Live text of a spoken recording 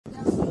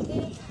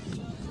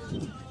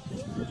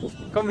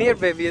Come here,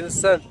 baby, in the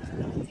sun.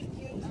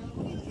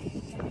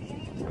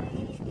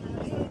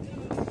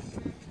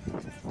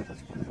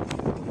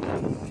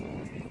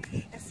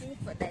 I sing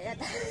for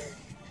Diana.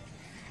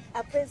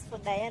 I praise for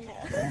Diana.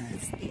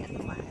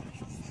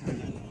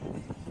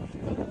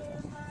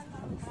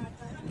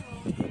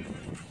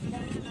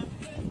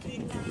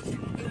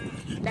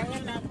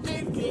 Diana,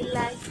 pretty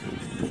life.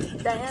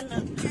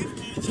 Diana,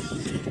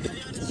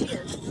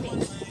 cheers.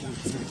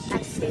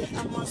 I say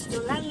I must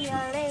learn your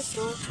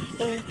lesson.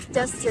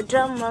 Just your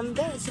drum and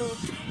bass.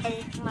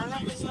 My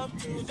life is not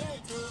too bad.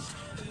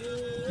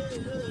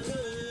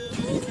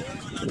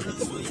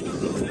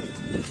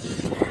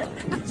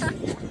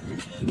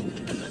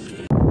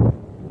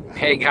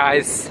 Hey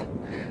guys,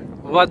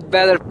 what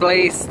better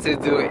place to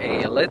do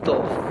a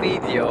little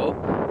video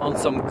on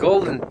some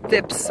golden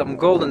tips, some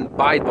golden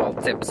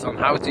Byteball tips on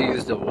how to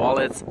use the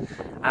wallet.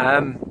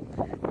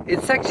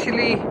 It's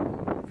actually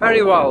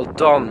very well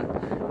done,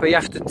 but you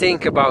have to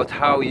think about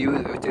how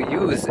to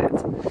use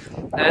it.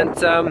 And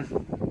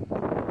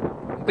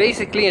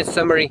basically, in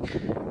summary,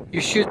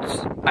 you should.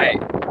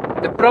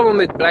 The problem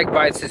with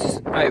Blackbytes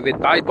is with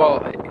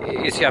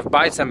Byteball is you have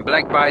bytes and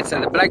Blackbytes,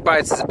 and the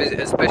Blackbytes is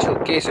a special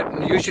case.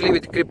 Usually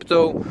with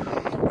crypto,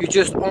 you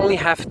just only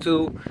have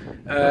to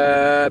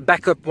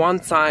back up one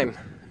time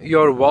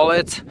your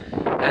wallet,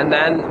 and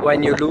then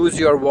when you lose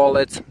your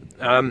wallet,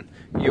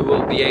 you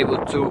will be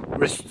able to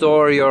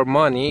restore your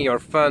money, your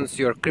funds,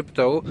 your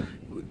crypto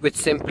with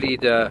simply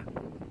the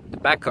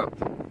backup.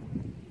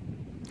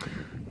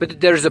 But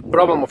there's a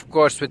problem, of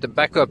course, with the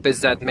backup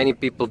is that many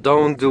people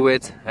don't do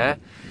it.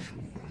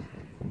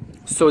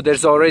 So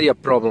there's already a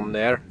problem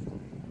there.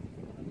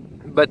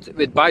 But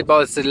with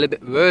Byteball it's a little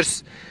bit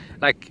worse.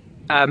 Like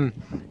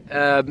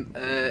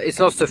it's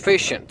not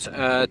sufficient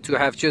to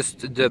have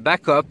just the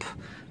backup.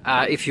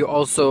 If you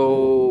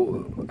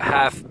also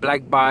have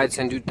Blackbytes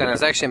and do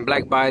transaction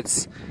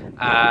Blackbytes,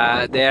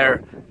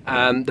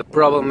 the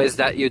problem is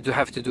that you do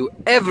have to do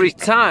every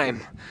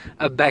time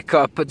a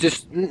backup,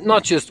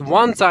 not just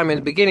one time in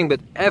the beginning, but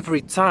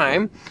every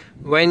time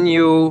when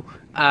you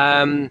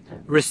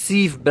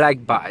receive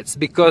Blackbytes,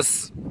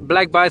 because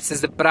Blackbytes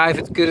is the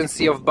private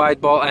currency of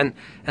Byteball, and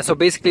so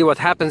basically what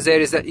happens there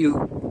is that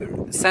you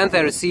send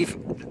and receive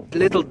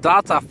little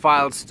data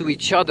files to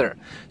each other,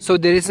 so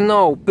there is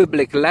no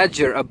public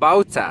ledger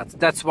about that.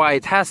 That's why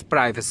it has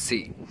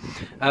privacy,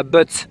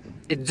 but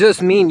it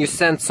does mean you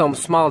send some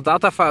small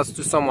data files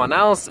to someone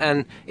else,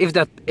 and if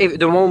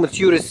the moment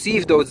you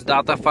receive those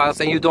data files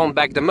and you don't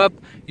back them up,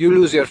 you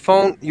lose your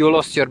phone, you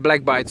lost your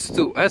Blackbytes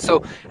too.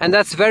 And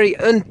that's very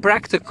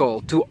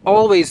unpractical to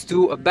always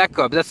do a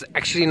backup. That's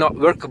actually not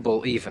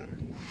workable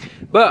even.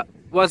 But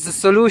what's the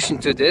solution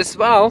to this?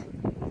 Well,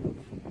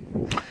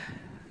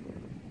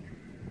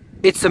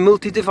 it's a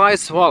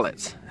multi-device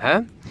wallet.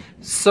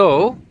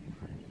 So,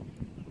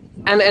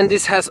 and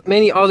this has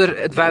many other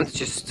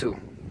advantages too.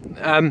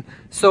 And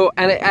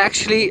it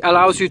actually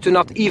allows you to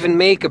not even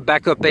make a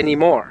backup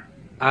anymore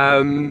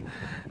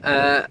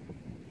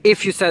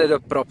if you set it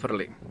up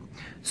properly.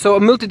 So a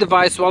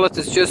multi-device wallet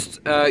is just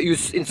you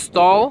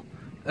install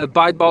a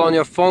Byteball on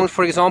your phone,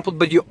 for example,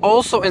 but you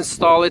also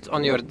install it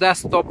on your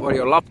desktop or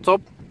your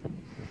laptop.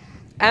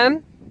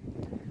 And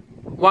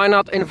why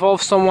not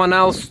involve someone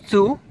else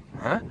too?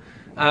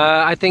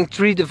 I think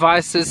 3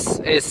 devices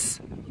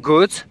is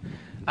good,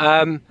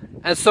 and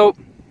so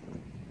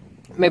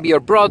maybe your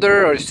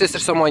brother or your sister,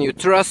 someone you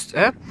trust,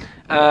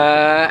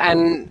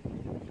 and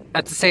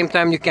at the same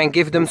time you can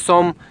give them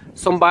some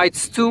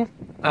bytes too.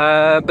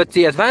 But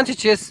the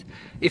advantage is,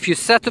 if you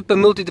set up a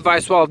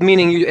multi-device wallet,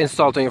 meaning you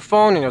install it on your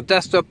phone, on your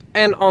desktop,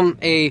 and on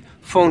a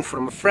phone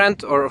from a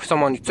friend or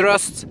someone you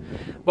trust,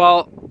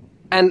 well,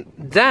 and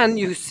then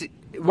you see,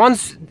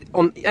 once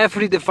on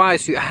every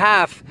device you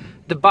have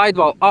the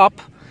Byteball up,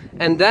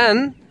 and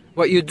then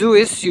what you do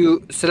is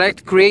you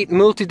select create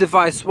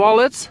multi-device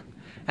wallets,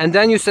 and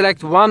then you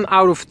select 1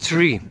 out of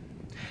 3,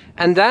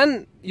 and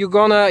then he's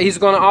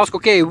gonna ask,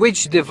 okay,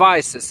 which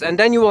devices, and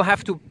then you will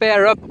have to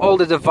pair up all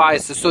the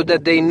devices so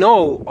that they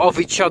know of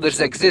each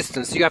other's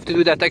existence. You have to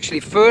do that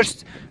actually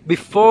first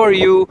before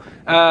you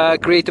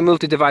create a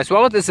multi-device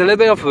wallet. It's a little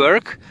bit of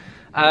work,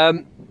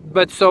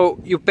 but so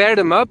you pair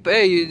them up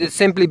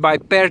simply by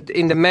paired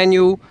in the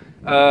menu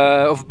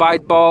of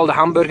Byteball, the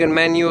hamburger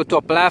menu,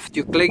 top left,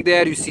 you click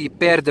there, you see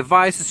pair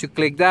devices, you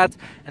click that,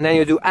 and then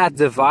you do add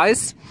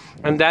device,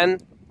 and then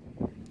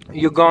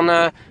you're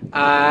gonna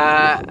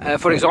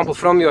for example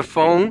from your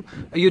phone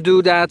you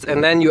do that,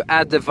 and then you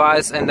add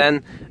device, and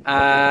then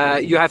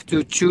you have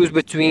to choose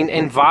between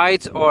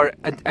invite or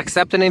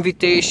accept an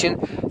invitation.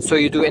 So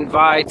you do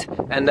invite,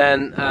 and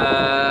then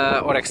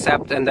or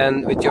accept, and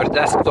then with your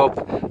desktop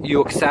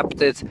you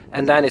accept it,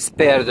 and then it's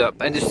paired up.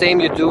 And the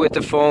same you do with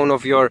the phone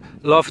of your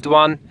loved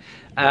one,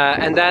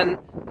 and then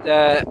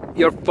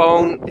your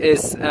phone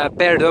is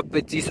paired up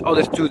with these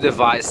other 2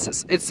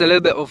 devices. It's a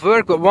little bit of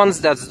work, but once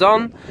that's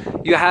done,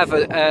 you have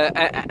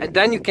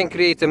then you can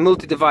create a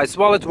multi-device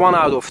wallet, 1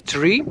 out of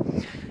 3,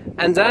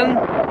 and then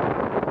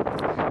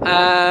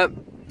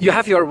you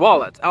have your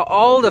wallet.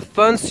 All the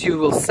funds you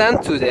will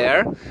send to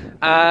there.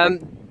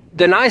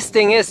 The nice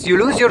thing is, you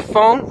lose your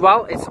phone,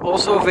 well, it's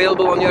also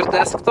available on your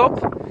desktop.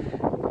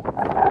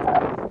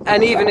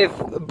 And even if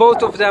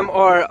both of them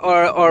or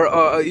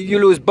you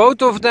lose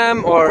both of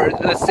them, or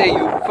let's say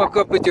you fuck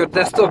up with your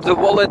desktop, the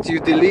wallet, you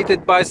delete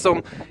it by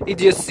some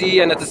idiocy,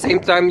 and at the same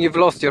time you've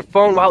lost your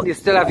phone, well, you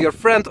still have your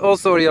friend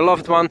also, or your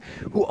loved one,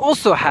 who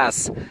also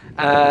has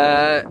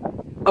a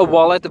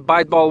wallet, a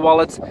Byteball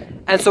wallet.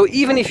 And so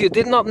even if you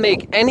did not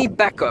make any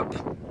backup,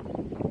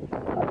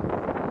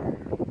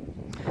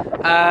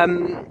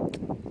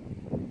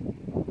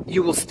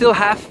 you will still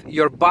have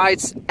your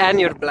bytes and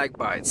your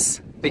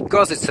Blackbytes,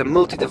 because it's a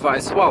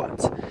multi-device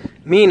wallet.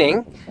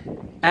 Meaning,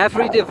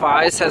 every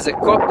device has a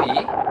copy,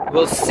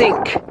 will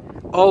sync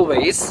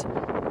always,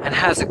 and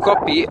has a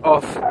copy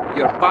of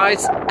your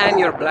bytes and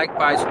your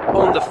Blackbytes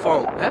on the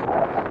phone,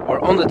 or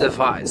on the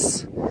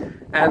device.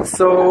 And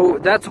so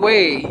that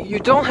way, you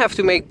don't have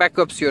to make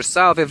backups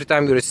yourself every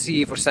time you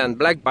receive or send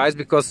Blackbytes,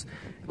 because,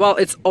 well,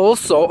 it's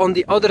also on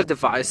the other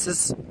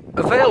devices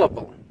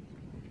available.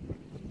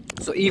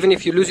 So even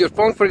if you lose your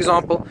phone, for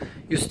example,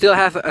 you still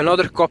have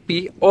another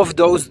copy of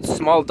those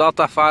small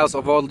data files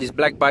of all these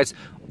Blackbytes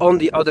on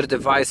the other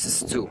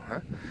devices too.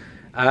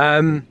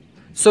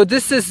 So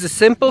this is the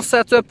simple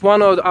setup,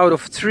 1 out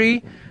of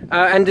 3,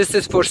 and this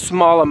is for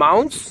small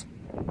amounts.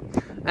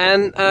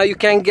 And you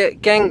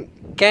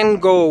can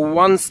go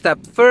one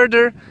step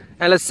further,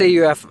 and let's say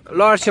you have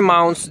large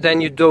amounts, then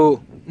you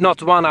do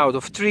not 1 out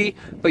of 3,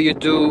 but you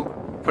do,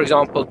 for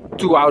example,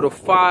 2 out of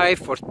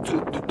 5 or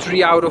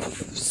 3 out of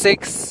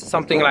 6,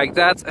 something like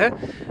that.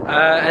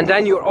 And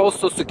then you're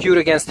also secure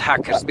against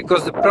hackers,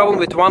 because the problem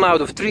with 1 out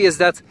of 3 is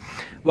that,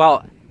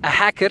 well, a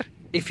hacker,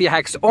 if he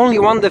hacks only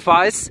one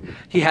device,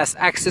 he has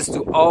access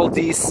to all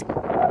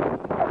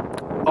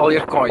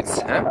your coins.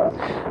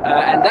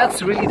 And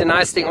that's really the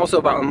nice thing also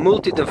about a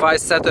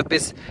multi-device setup,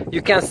 is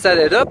you can set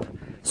it up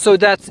so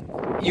that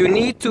you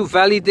need to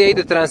validate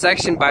the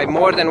transaction by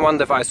more than one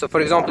device. So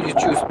for example, you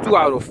choose 2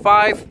 out of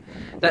 5.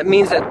 That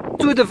means that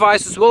 2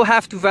 devices will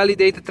have to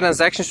validate the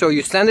transaction. So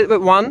you send it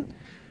with one,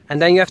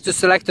 and then you have to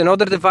select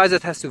another device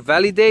that has to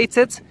validate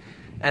it.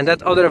 And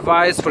that other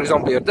device, for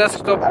example your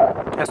desktop,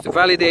 has to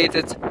validate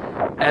it.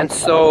 And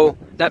so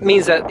that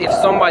means that if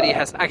somebody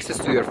has access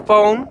to your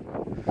phone,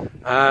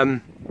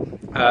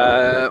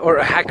 or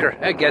a hacker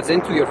gets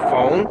into your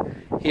phone,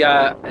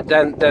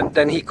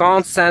 then he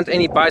can't send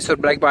any bytes or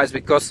Blackbytes,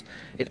 because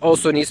it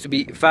also needs to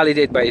be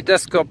validated by a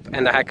desktop,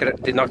 and the hacker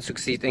did not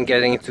succeed in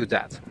getting into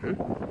that.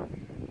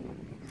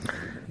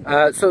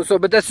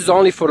 But this is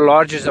only for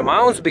larger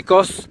amounts,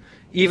 because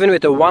even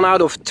with a 1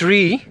 out of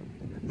 3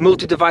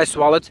 multi-device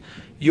wallet,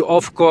 you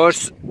of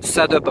course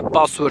set up a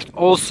password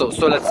also.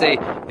 So let's say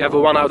you have a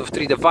 1 out of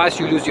 3 device,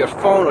 you lose your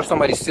phone, or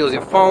somebody steals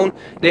your phone,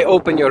 they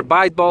open your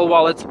Byteball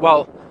wallet,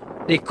 well,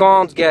 they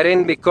can't get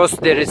in because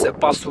there is a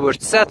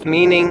password set,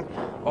 meaning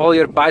all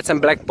your bytes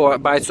and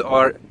Blackbytes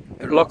are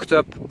locked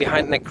up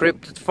behind an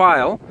encrypted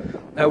file.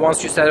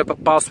 Once you set up a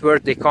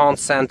password, they can't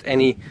send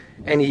any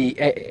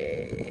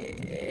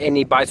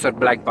bytes or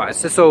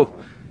Blackbytes. So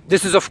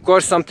this is of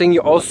course something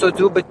you also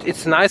do, but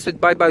it's nice with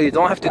Byteball, you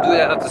don't have to do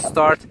that at the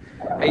start,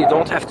 and you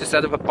don't have to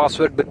set up a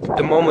password. But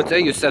the moment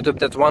you set up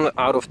that 1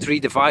 out of 3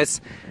 device,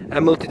 a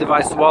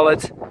multi-device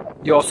wallet,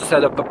 you also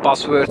set up a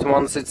password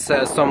once it's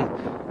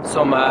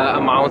some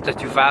amount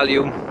that you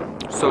value,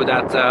 so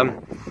that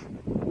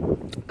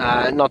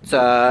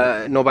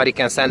nobody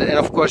can send it. And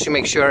of course you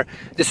make sure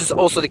this is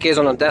also the case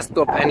on a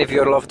desktop, and if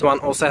your loved one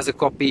also has a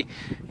copy,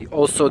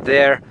 also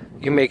there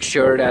you make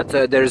sure that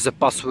there is a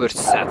password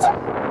set.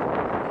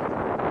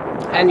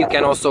 And you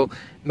can also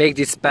make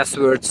these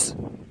passwords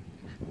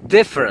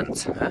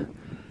different,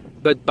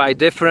 but by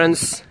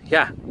difference,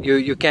 yeah,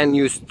 you can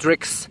use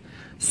tricks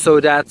so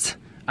that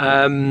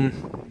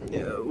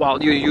well,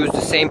 you use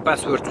the same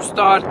password to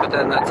start, but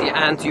then at the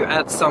end you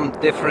add some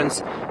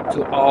difference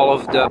to all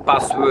of the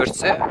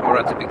passwords, or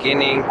at the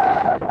beginning,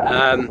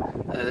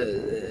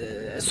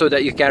 so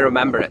that you can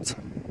remember it.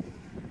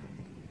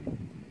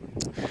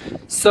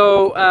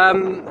 So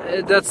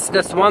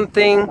that's one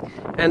thing.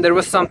 And there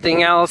was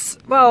something else.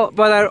 Well,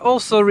 what I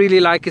also really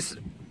like is,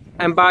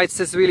 and Bytes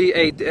is really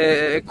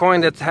a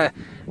coin that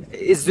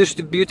is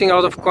distributing a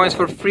lot of coins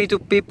for free to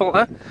people,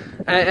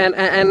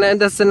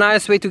 and that's a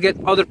nice way to get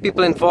other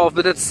people involved.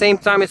 But at the same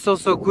time, it's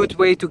also a good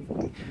way to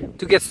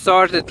get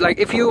started. Like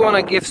if you want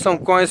to give some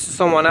coins to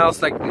someone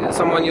else, like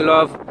someone you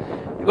love,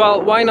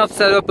 well, why not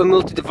set up a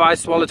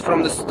multi-device wallet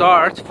from the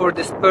start for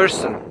this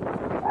person?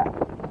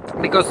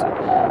 Because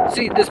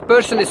see, this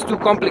person is too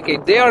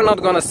complicated. They are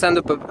not gonna set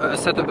up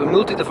a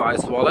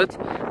multi-device wallet.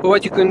 But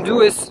what you can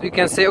do is you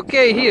can say,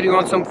 okay, here you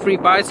want some free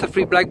bytes or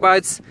free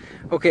Blackbytes.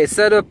 Okay,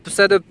 set up.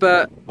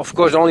 Of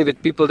course, only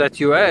with people that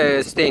you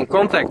stay in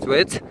contact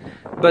with.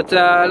 But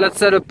let's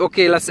set up.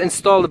 Okay, let's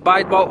install the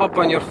Byteball up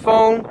on your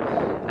phone,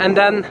 and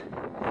then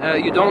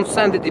you don't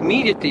send it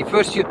immediately.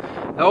 First, you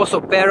also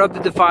pair up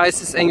the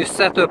devices, and you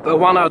set up a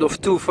 1 out of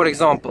 2, for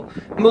example,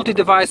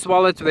 multi-device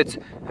wallet with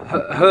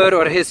her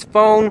or his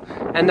phone,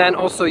 and then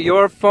also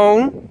your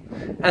phone,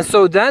 and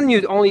so then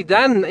you only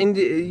then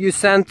you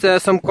send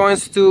some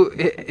coins to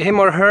him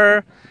or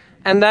her,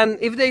 and then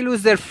if they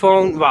lose their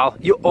phone, well,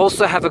 you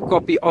also have a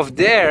copy of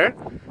their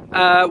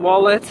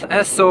wallet.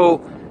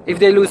 So if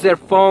they lose their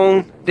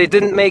phone, they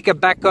didn't make a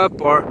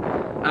backup, or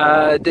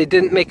they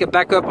didn't make a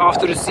backup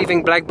after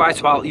receiving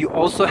Blackbytes, well, you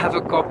also have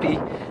a copy,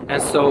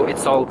 and so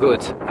it's all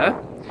good.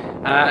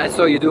 And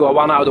so you do a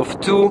 1 out of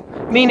 2,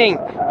 meaning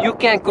you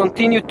can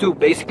continue to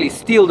basically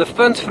steal the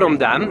funds from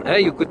them.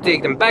 You could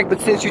take them back, but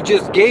since you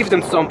just gave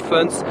them some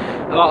funds,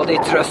 well, they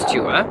trust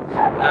you.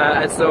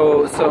 And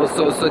so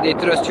they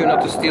trust you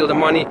not to steal the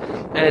money,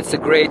 and it's a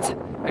great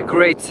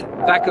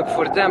backup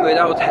for them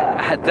without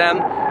them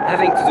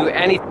having to do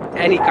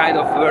any kind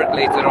of work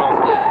later on,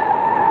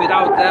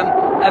 without them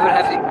ever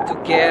having to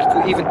care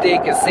to even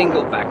take a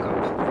single backup.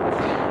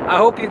 I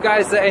hope you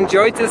guys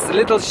enjoyed this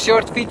little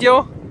short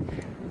video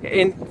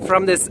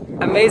from this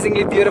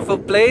amazingly beautiful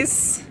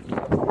place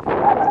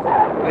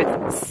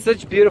with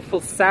such beautiful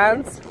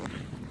sands.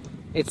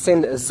 It's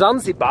in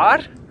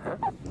Zanzibar,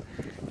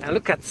 and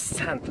look at the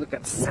sand, look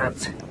at the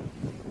sand.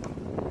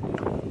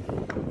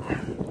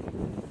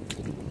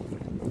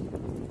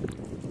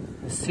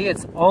 See,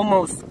 it's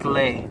almost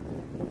clay.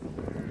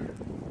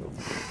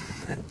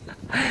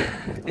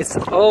 It's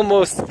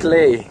almost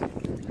clay.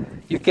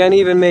 You can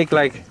even make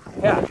like,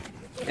 yeah,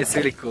 it's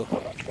really cool.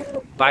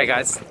 Bye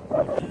guys.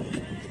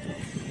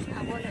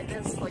 I wanna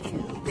dance for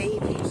you,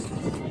 baby.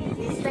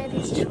 It's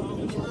very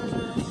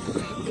stronger.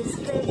 It's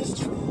very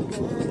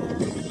stronger.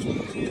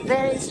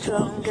 Very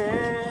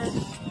stronger.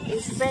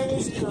 It's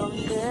very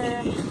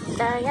stronger.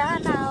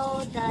 Diana,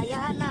 oh,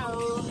 Diana,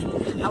 oh.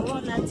 I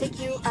wanna take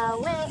you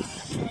away.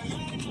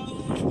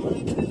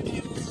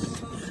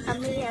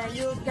 I'm here,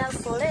 you got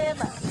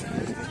forever.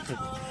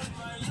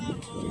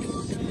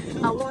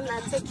 I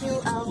wanna take you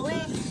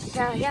away.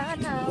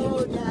 Diana,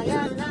 oh,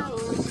 Diana, oh.